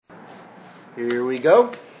Here we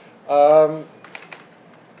go.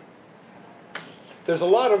 There's a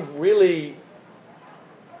lot of really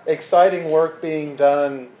exciting work being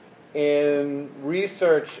done in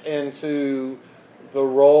research into the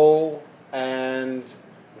role and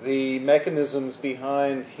the mechanisms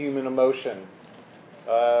behind human emotion.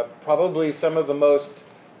 Probably some of the most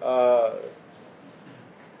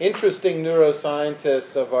interesting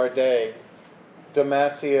neuroscientists of our day,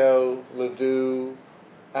 Damasio, Ledoux,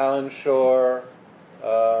 Alan Shore,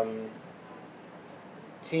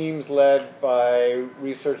 teams led by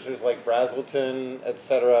researchers like Brazelton,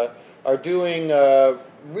 etc., are doing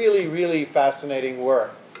really, really fascinating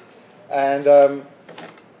work. And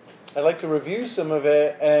I'd like to review some of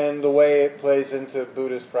it and the way it plays into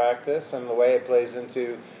Buddhist practice and the way it plays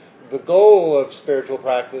into the goal of spiritual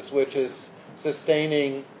practice, which is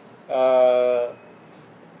sustaining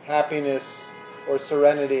happiness or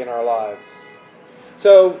serenity in our lives.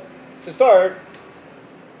 So, to start,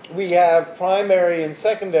 we have primary and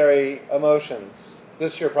secondary emotions.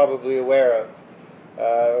 This you're probably aware of.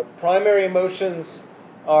 Primary emotions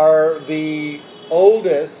are the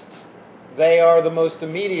oldest, they are the most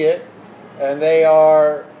immediate, and they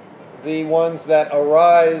are the ones that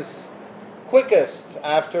arise quickest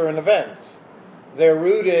after an event. They're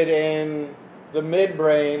rooted in the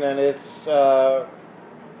midbrain and its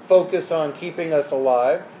focus on keeping us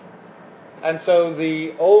alive. And so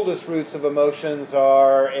the oldest roots of emotions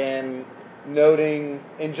are in noting,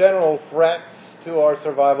 in general, threats to our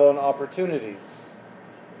survival and opportunities.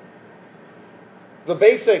 The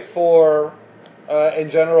basic four, in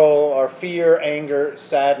general, are fear, anger,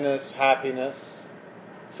 sadness, happiness.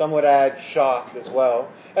 Some would add shock as well.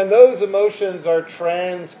 And those emotions are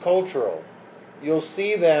transcultural. You'll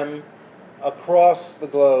see them across the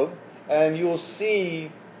globe, and you'll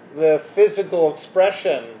see the physical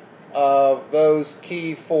expression of those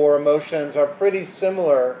key four emotions are pretty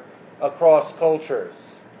similar across cultures.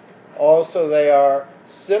 Also, they are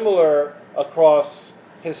similar across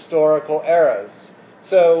historical eras.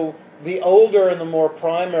 So, the older and the more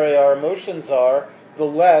primary our emotions are, the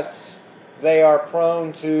less they are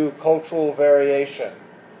prone to cultural variation,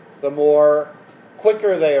 the more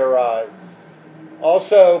quicker they arise.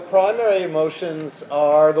 Also, primary emotions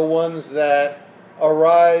are the ones that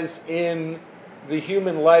arise in the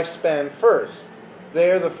human lifespan first. They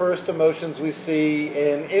are the first emotions we see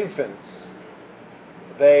in infants.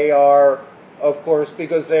 They are, of course,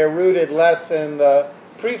 because they're rooted less in the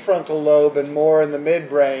prefrontal lobe and more in the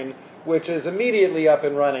midbrain, which is immediately up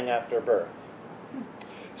and running after birth.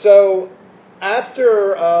 So,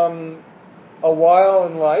 after a while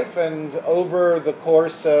in life and over the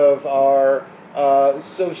course of our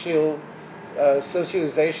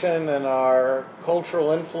socialization and our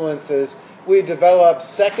cultural influences, we develop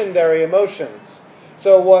secondary emotions.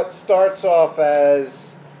 So what starts off as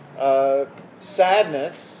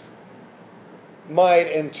sadness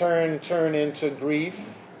might in turn turn into grief.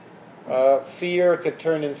 Fear could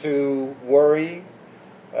turn into worry.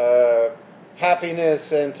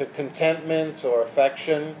 Happiness into contentment or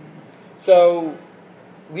affection. So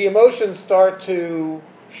the emotions start to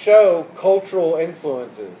show cultural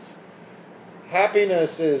influences.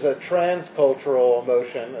 Happiness is a transcultural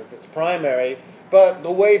emotion as its primary, but the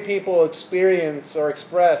way people experience or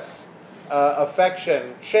express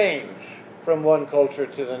affection change from one culture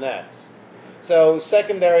to the next. So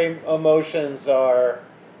secondary emotions are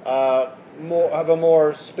have a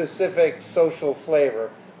more specific social flavor.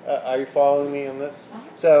 Are you following me on this?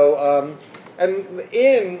 So, and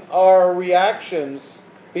in our reactions,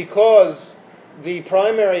 because the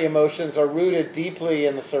primary emotions are rooted deeply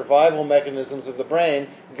in the survival mechanisms of the brain,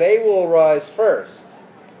 they will arise first.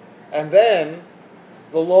 And then,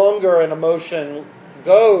 the longer an emotion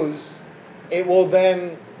goes, it will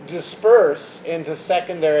then disperse into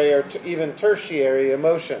secondary or even tertiary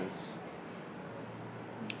emotions.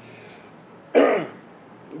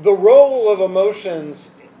 The role of emotions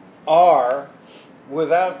are,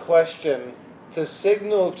 without question, to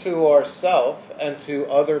signal to ourself and to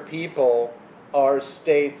other people our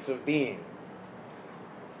states of being.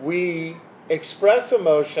 We express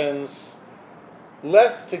emotions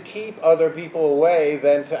less to keep other people away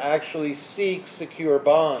than to actually seek secure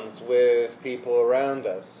bonds with people around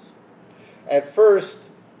us. At first,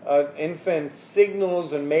 an infant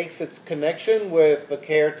signals and makes its connection with the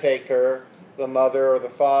caretaker, the mother or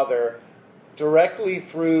the father, directly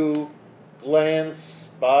through glance,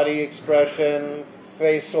 body expression,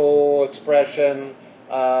 facial expression,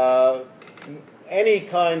 any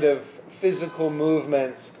kind of physical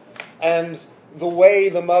movements. And the way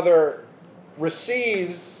the mother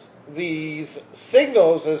receives these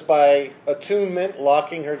signals is by attunement,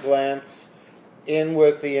 locking her glance, in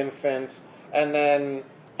with the infant, and then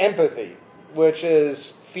empathy, which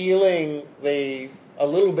is feeling a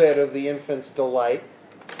little bit of the infant's delight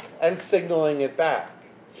and signaling it back.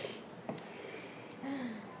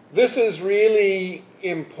 This is really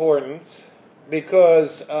important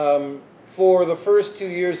because for the first 2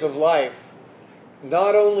 years of life,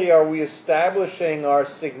 not only are we establishing our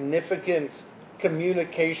significant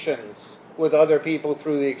communications with other people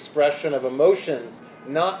through the expression of emotions,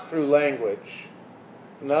 not through language,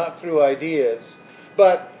 not through ideas,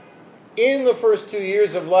 but in the first 2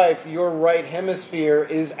 years of life, your right hemisphere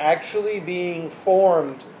is actually being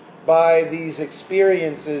formed by these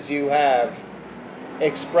experiences you have,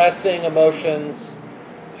 expressing emotions,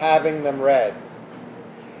 having them read.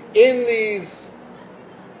 In these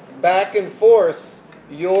back and forth,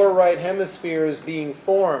 your right hemisphere is being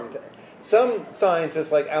formed. Some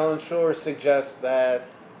scientists, like Alan Shore, suggest that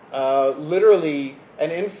literally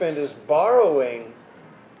an infant is borrowing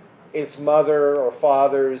its mother or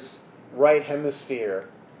father's right hemisphere,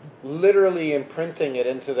 literally imprinting it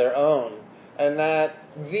into their own, and that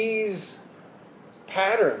these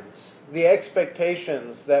patterns, the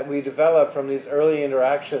expectations that we develop from these early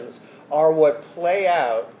interactions, are what play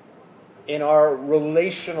out in our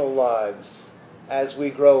relational lives as we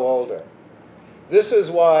grow older. This is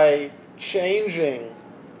why changing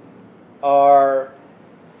our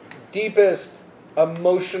deepest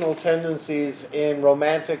emotional tendencies in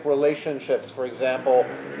romantic relationships, for example,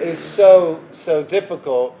 is so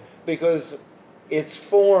difficult, because it's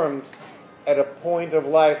formed at a point of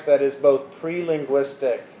life that is both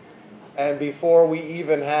pre-linguistic and before we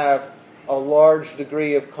even have a large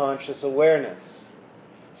degree of conscious awareness.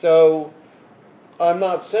 So I'm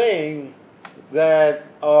not saying that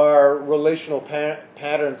our relational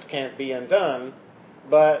patterns can't be undone,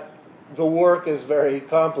 but the work is very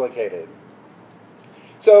complicated.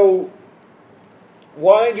 So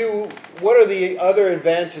what are the other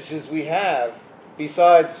advantages we have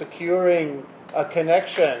besides securing a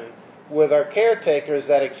connection with our caretakers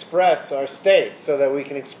that express our states, so that we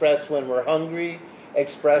can express when we're hungry,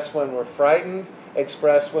 express when we're frightened,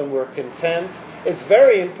 express when we're content? It's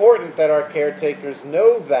very important that our caretakers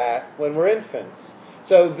know that when we're infants.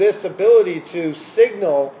 So this ability to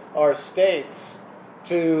signal our states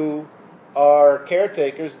to our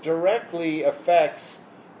caretakers directly affects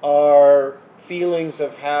our feelings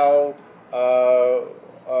of how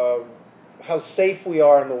safe we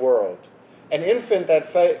are in the world. An infant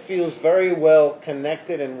that feels very well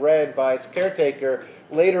connected and read by its caretaker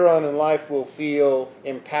later on in life will feel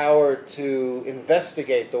empowered to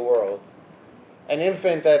investigate the world. An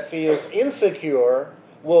infant that feels insecure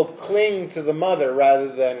will cling to the mother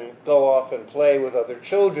rather than go off and play with other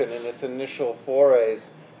children in its initial forays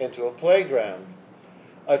into a playground.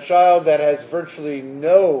 A child that has virtually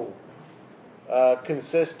no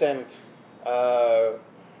consistent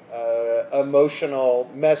emotional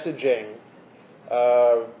messaging,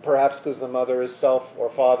 perhaps because the mother is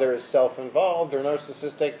or father is self-involved or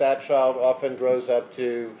narcissistic, that child often grows up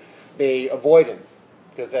to be avoidant,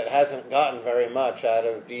 because it hasn't gotten very much out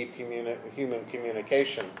of deep human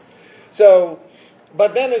communication. So,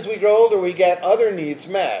 but then as we grow older, we get other needs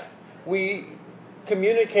met. We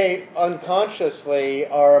communicate unconsciously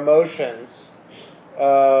our emotions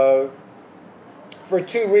for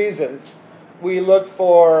two reasons. We look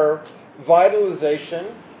for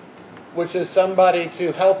vitalization, which is somebody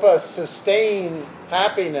to help us sustain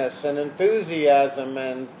happiness and enthusiasm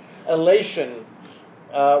and elation,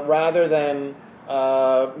 rather than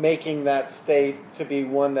making that state to be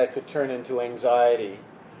one that could turn into anxiety.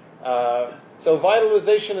 So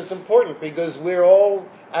vitalization is important, because we're all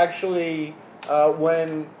actually,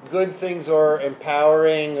 when good things or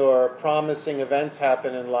empowering or promising events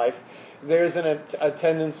happen in life, there's a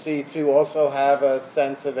tendency to also have a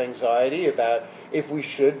sense of anxiety about if we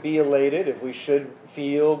should be elated, if we should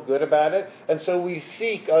feel good about it. And so we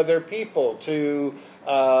seek other people to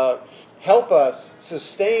help us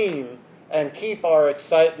sustain and keep our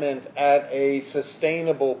excitement at a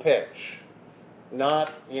sustainable pitch.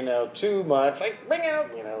 Not, too much, like bring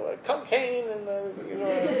out, cocaine and,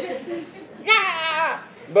 yeah!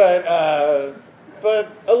 But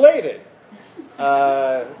elated.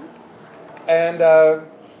 And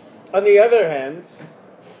on the other hand,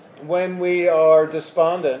 when we are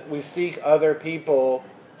despondent, we seek other people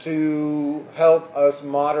to help us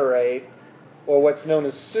moderate, or what's known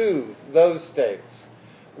as soothe, those states.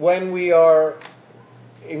 When we are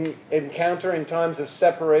encountering times of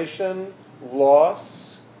separation,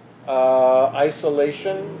 loss,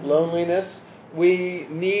 isolation, loneliness, we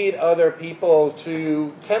need other people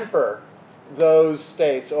to temper those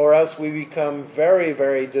states, or else we become very,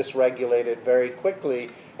 very dysregulated very quickly,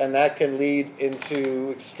 and that can lead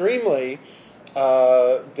into extremely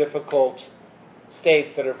difficult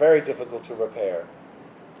states that are very difficult to repair.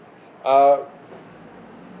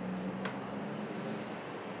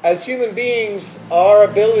 As human beings, our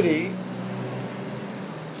ability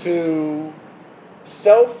to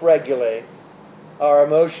self-regulate our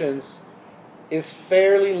emotions is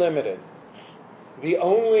fairly limited. The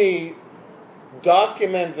only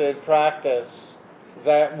documented practice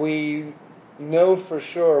that we know for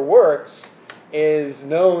sure works is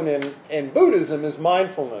known in Buddhism as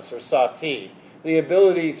mindfulness, or sati, the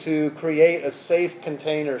ability to create a safe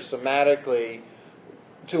container somatically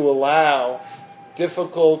to allow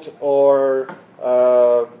difficult or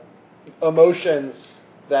emotions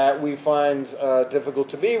that we find difficult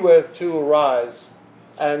to be with to arise,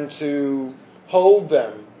 and to hold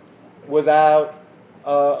them without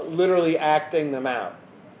literally acting them out.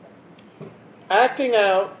 Acting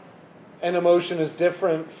out an emotion is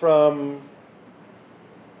different from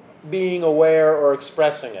being aware or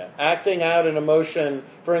expressing it. Acting out an emotion,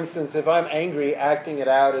 for instance, if I'm angry, acting it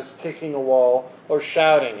out is kicking a wall or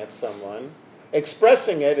shouting at someone.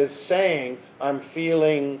 Expressing it is saying, I'm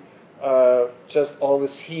feeling just all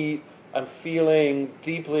this heat, I'm feeling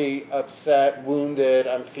deeply upset, wounded,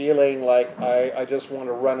 I'm feeling like I just want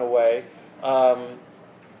to run away.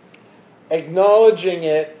 Acknowledging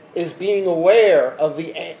it is being aware of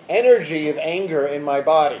the energy of anger in my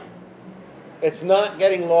body. It's not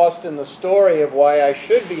getting lost in the story of why I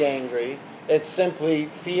should be angry. It's simply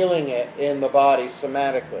feeling it in the body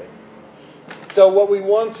somatically. So what we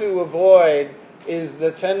want to avoid is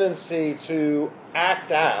the tendency to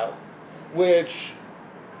act out, which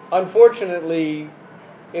unfortunately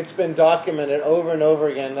it's been documented over and over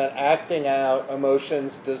again that acting out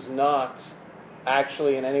emotions does not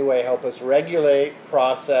actually in any way help us regulate,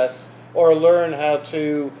 process, or learn how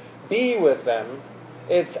to be with them.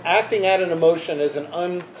 It's acting out an emotion as an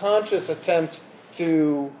unconscious attempt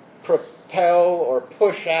to propel or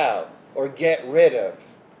push out or get rid of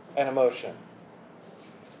an emotion.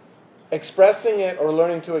 Expressing it or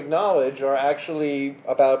learning to acknowledge are actually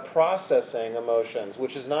about processing emotions,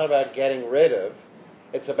 which is not about getting rid of.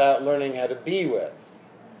 It's about learning how to be with.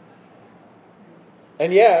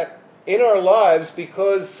 And yet, in our lives,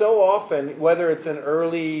 because so often, whether it's in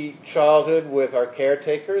early childhood with our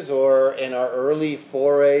caretakers or in our early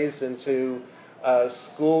forays into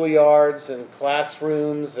schoolyards and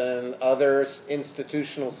classrooms and other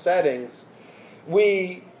institutional settings,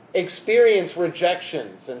 we experience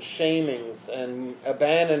rejections and shamings and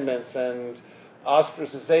abandonments and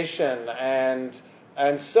ostracization,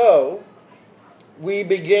 and so we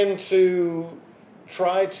begin to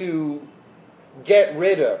try to get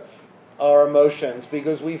rid of our emotions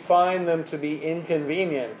because we find them to be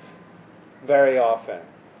inconvenient very often.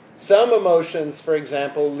 Some emotions, for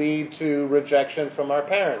example, lead to rejection from our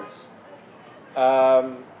parents.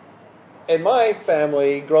 In my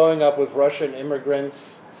family, growing up with Russian immigrants,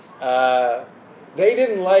 they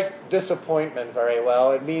didn't like disappointment very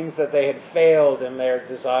well. It means that they had failed in their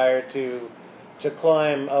desire to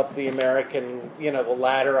climb up the American, the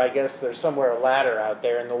ladder. I guess there's somewhere a ladder out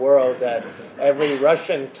there in the world that every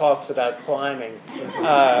Russian talks about climbing.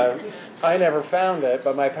 I never found it,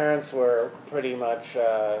 but my parents were pretty much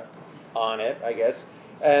on it, I guess.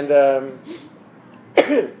 And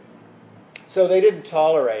so they didn't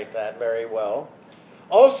tolerate that very well.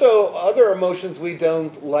 Also, other emotions we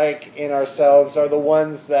don't like in ourselves are the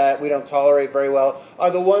ones that we don't tolerate very well,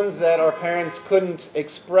 are the ones that our parents couldn't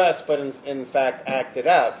express but in fact acted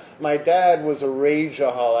out. My dad was a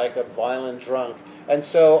rageaholic, a violent drunk, and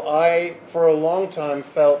so I, for a long time,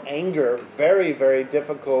 felt anger very, very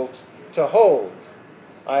difficult to hold.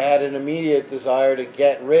 I had an immediate desire to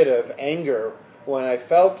get rid of anger when I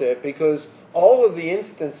felt it, because all of the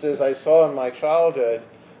instances I saw in my childhood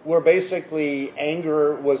where basically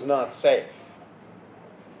anger was not safe.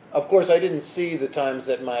 Of course, I didn't see the times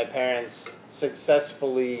that my parents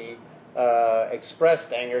successfully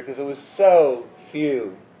expressed anger because it was so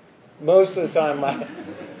few. Most of the time,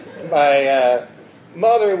 my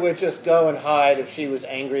mother would just go and hide if she was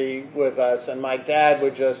angry with us, and my dad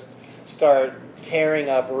would just start tearing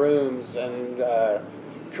up rooms and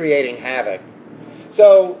creating havoc.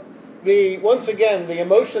 So, once again, the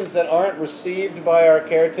emotions that aren't received by our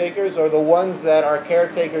caretakers are the ones that our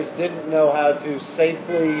caretakers didn't know how to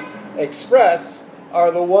safely express, are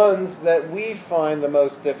the ones that we find the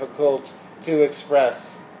most difficult to express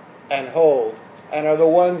and hold, and are the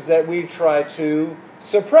ones that we try to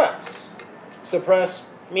suppress. Suppress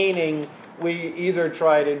meaning we either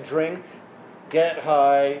try to drink, get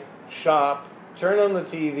high, shop, turn on the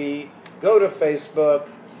TV, go to Facebook,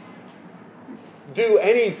 do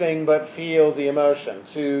anything but feel the emotion,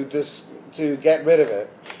 to get rid of it.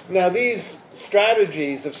 Now, these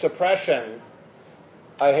strategies of suppression,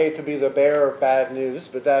 I hate to be the bearer of bad news,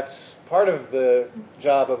 but that's part of the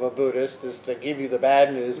job of a Buddhist, is to give you the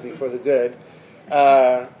bad news before the good,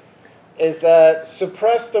 is that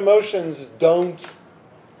suppressed emotions don't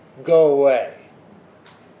go away.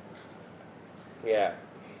 Yeah,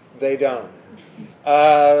 they don't.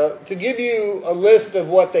 To give you a list of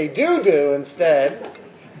what they do instead,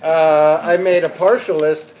 I made a partial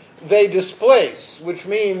list. They displace, which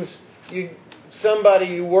means somebody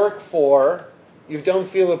you work for, you don't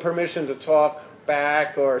feel a permission to talk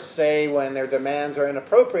back or say when their demands are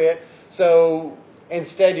inappropriate, so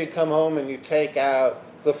instead you come home and you take out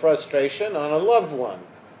the frustration on a loved one,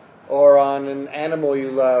 or on an animal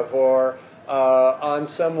you love, or on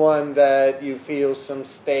someone that you feel some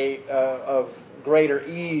state of greater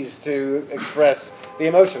ease to express the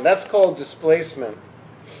emotion. That's called displacement.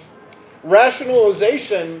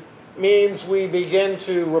 Rationalization means we begin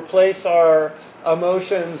to replace our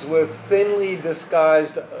emotions with thinly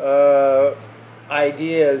disguised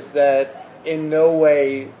ideas that in no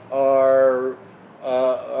way are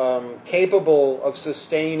capable of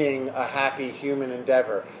sustaining a happy human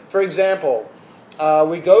endeavor. For example,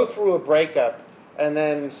 we go through a breakup, and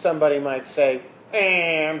then somebody might say,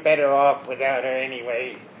 I'm better off without her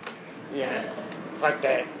anyway. Yeah, fuck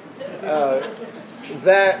that.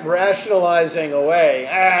 That rationalizing away,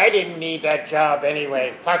 I didn't need that job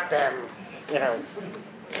anyway, fuck them,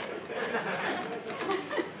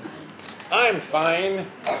 I'm fine.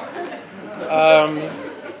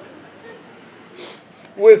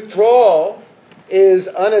 Withdrawal is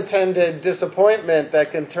unattended disappointment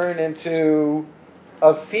that can turn into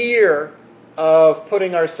a fear of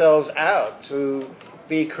putting ourselves out, to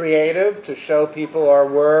be creative, to show people our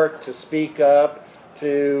work, to speak up,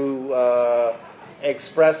 to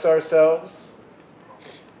express ourselves.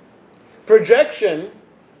 Projection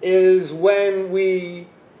is when we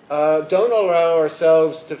don't allow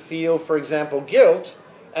ourselves to feel, for example, guilt,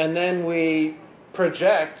 and then we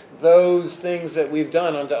project those things that we've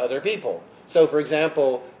done onto other people. So, for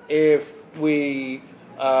example, if we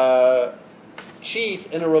cheat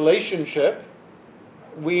in a relationship,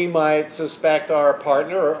 we might suspect our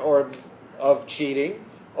partner or of cheating.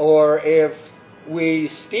 Or if we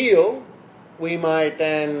steal, we might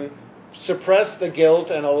then suppress the guilt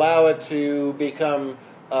and allow it to become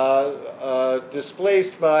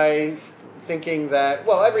displaced by thinking that,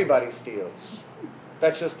 well, everybody steals.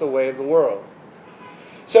 That's just the way of the world.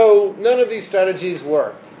 So none of these strategies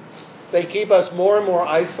work. They keep us more and more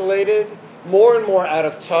isolated, more and more out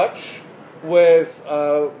of touch with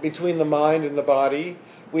between the mind and the body.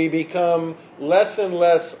 We become less and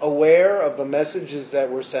less aware of the messages that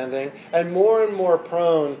we're sending, and more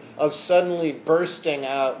prone of suddenly bursting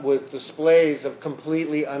out with displays of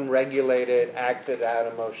completely unregulated, acted out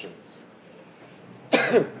emotions.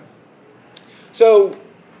 So,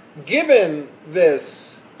 given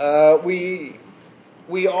this, we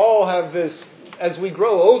all have this. As we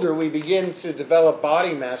grow older, we begin to develop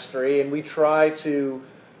body mastery, and we try to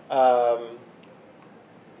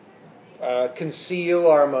conceal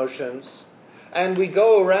our emotions. And we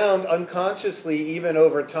go around unconsciously, even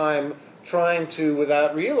over time, trying to,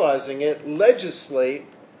 without realizing it, legislate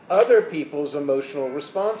other people's emotional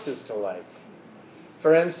responses to life.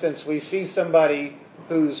 For instance, we see somebody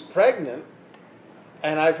who's pregnant,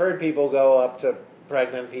 and I've heard people go up to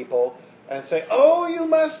pregnant people and say, oh, you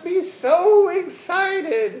must be so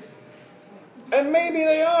excited. And maybe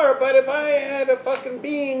they are, but if I had a fucking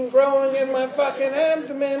being growing in my fucking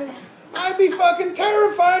abdomen, I'd be fucking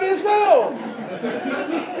terrified as well.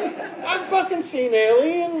 I've fucking seen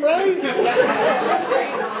Alien, right?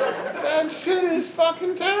 That shit is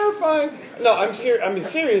fucking terrifying. No,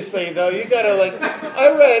 seriously though, you gotta I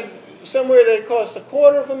read somewhere that it cost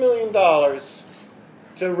 $250,000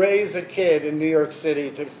 to raise a kid in New York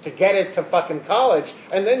City to get it to fucking college,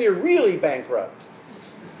 and then you're really bankrupt.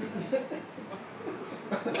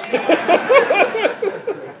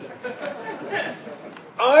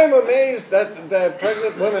 I'm amazed that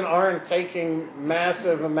pregnant women aren't taking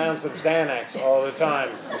massive amounts of Xanax all the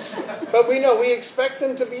time. But we expect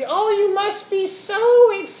them to be, oh, you must be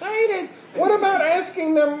so excited. What about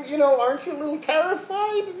asking them, aren't you a little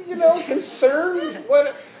terrified, concerned?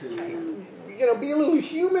 Be a little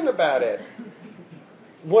human about it.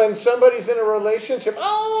 When somebody's in a relationship,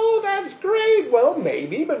 oh, that's great. Well,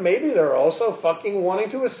 maybe, but maybe they're also fucking wanting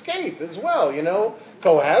to escape as well, you know?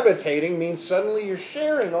 Cohabitating means suddenly you're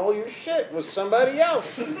sharing all your shit with somebody else.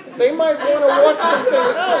 They might want to watch something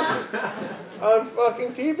else on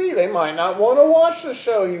fucking TV. They might not want to watch the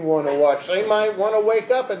show you want to watch. They might want to wake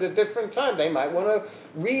up at a different time. They might want to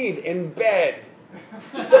read in bed.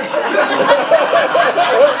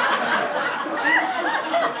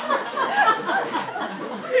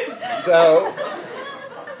 So,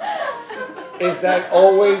 is that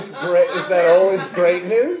always great? Is that always great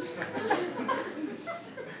news?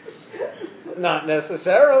 Not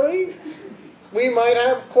necessarily. We might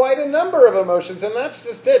have quite a number of emotions, and that's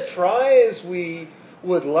just it. Try as we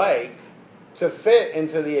would like to fit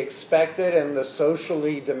into the expected and the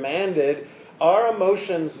socially demanded, our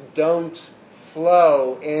emotions don't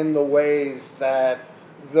flow in the ways that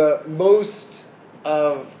the most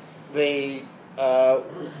of the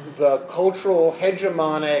cultural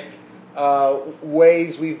hegemonic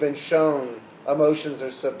ways we've been shown emotions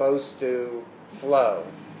are supposed to flow.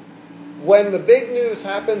 When the big news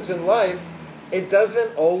happens in life, it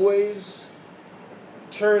doesn't always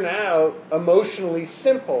turn out emotionally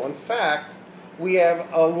simple. In fact, we have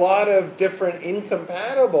a lot of different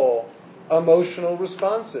incompatible emotional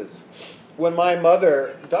responses. When my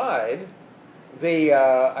mother died,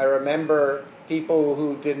 I remember people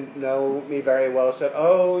who didn't know me very well said,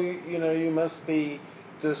 "Oh, you must be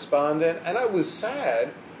despondent." And I was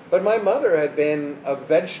sad, but my mother had been a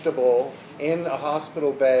vegetable in a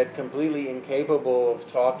hospital bed, completely incapable of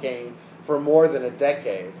talking for more than a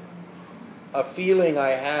decade. A feeling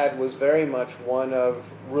I had was very much one of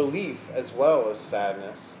relief as well as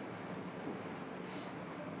sadness.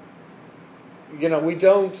 We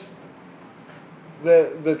don't...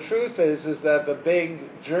 The truth is that the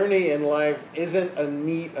big journey in life isn't a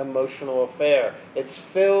neat emotional affair. It's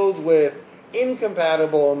filled with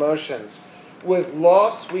incompatible emotions. With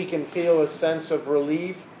loss, we can feel a sense of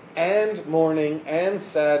relief and mourning and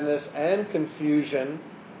sadness and confusion.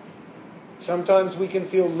 Sometimes we can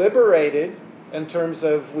feel liberated in terms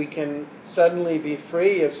of we can suddenly be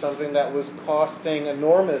free of something that was costing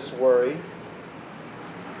enormous worry.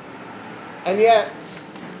 And yet,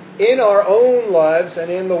 in our own lives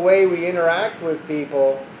and in the way we interact with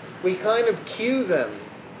people, we kind of cue them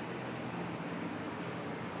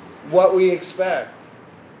what we expect.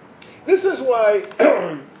 This is why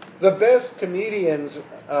the best comedians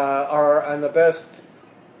and the best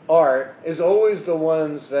art is always the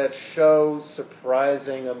ones that show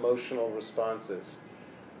surprising emotional responses.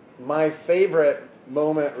 My favorite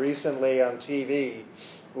moment recently on TV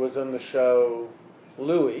was in the show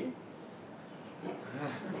Louie.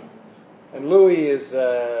 And Louis is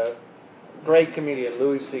a great comedian,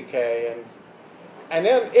 Louis C.K. And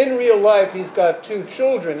then in real life, he's got 2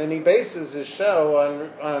 children, and he bases his show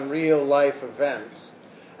on real life events.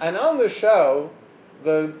 And on the show,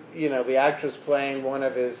 the actress playing one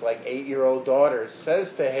of his 8-year-old daughters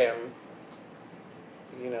says to him,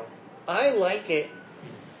 "I like it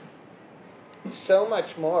so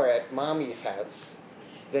much more at Mommy's house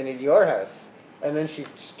than in your house." And then she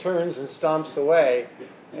turns and stomps away,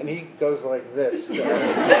 and he goes like this.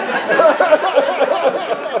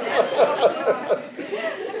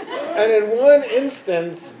 And in one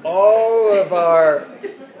instance, all of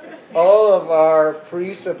our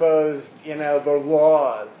presupposed, the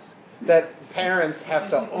laws that parents have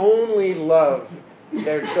to only love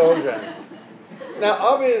their children. Now,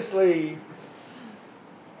 obviously,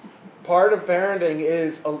 part of parenting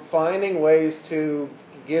is finding ways to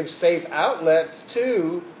give safe outlets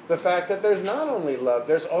to the fact that there's not only love,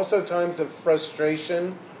 there's also times of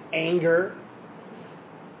frustration, anger,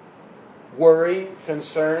 worry,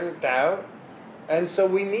 concern, doubt. And so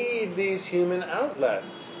we need these human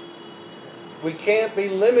outlets. We can't be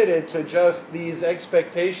limited to just these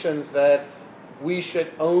expectations that we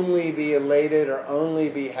should only be elated or only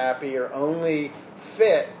be happy or only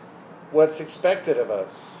fit what's expected of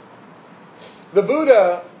us. The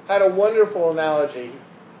Buddha had a wonderful analogy.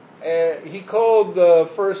 He called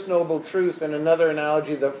the first noble truth, in another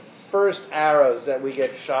analogy, the first arrows that we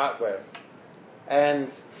get shot with.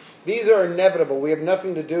 And these are inevitable. We have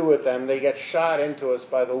nothing to do with them. They get shot into us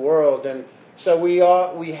by the world. And so we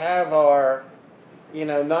have our,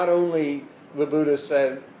 not only, the Buddha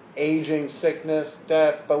said, aging, sickness,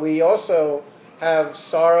 death, but we also have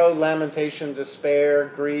sorrow, lamentation,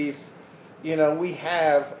 despair, grief. We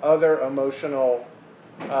have other emotional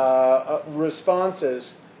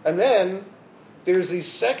responses. And then there's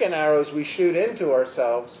these second arrows we shoot into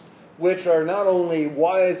ourselves, which are not only,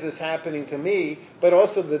 why is this happening to me, but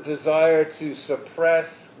also the desire to suppress,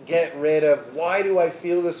 get rid of, why do I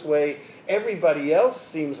feel this way everybody else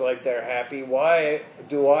seems like they're happy. Why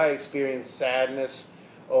do I experience sadness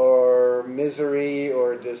or misery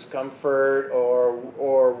or discomfort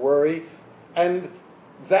or worry? And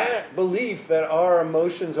that belief that our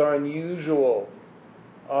emotions are unusual,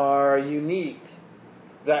 are unique,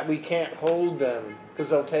 that we can't hold them because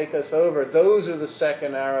they'll take us over, those are the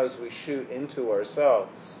second arrows we shoot into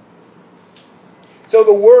ourselves. So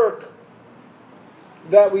the work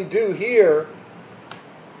that we do here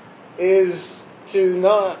is to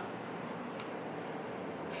not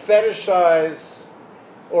fetishize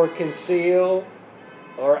or conceal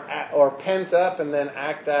or pent up and then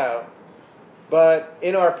act out, but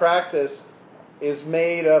in our practice is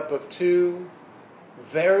made up of two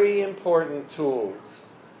very important tools.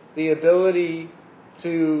 The ability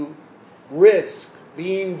to risk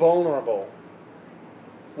being vulnerable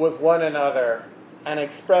with one another and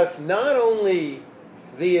express not only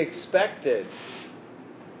the expected,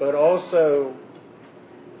 but also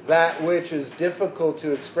that which is difficult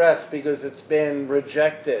to express because it's been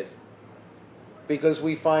rejected, because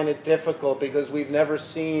we find it difficult, because we've never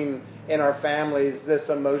seen in our families this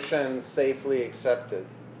emotion safely accepted.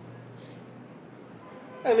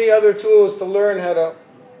 And the other tool is to learn how to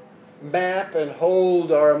map and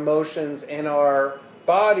hold our emotions in our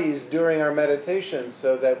bodies during our meditation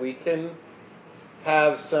so that we can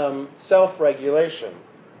have some self-regulation.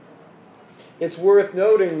 It's worth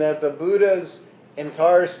noting that the Buddha's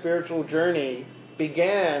entire spiritual journey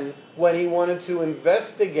began when he wanted to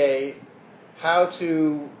investigate how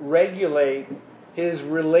to regulate his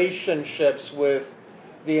relationships with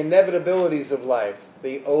the inevitabilities of life,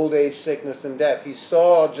 the old age, sickness, and death. He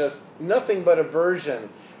saw just nothing but aversion,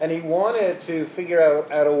 and he wanted to figure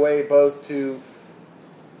out a way both to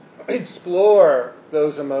explore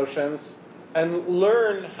those emotions and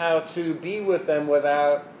learn how to be with them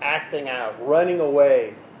without acting out, running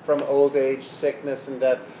away from old age, sickness, and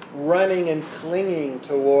death, running and clinging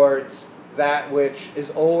towards that which is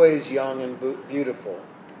always young and beautiful.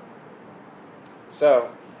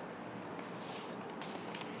 So,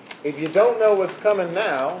 if you don't know what's coming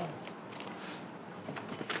now,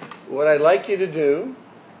 what I'd like you to do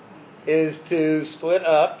is to split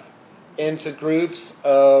up into groups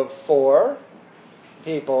of 4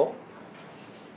 people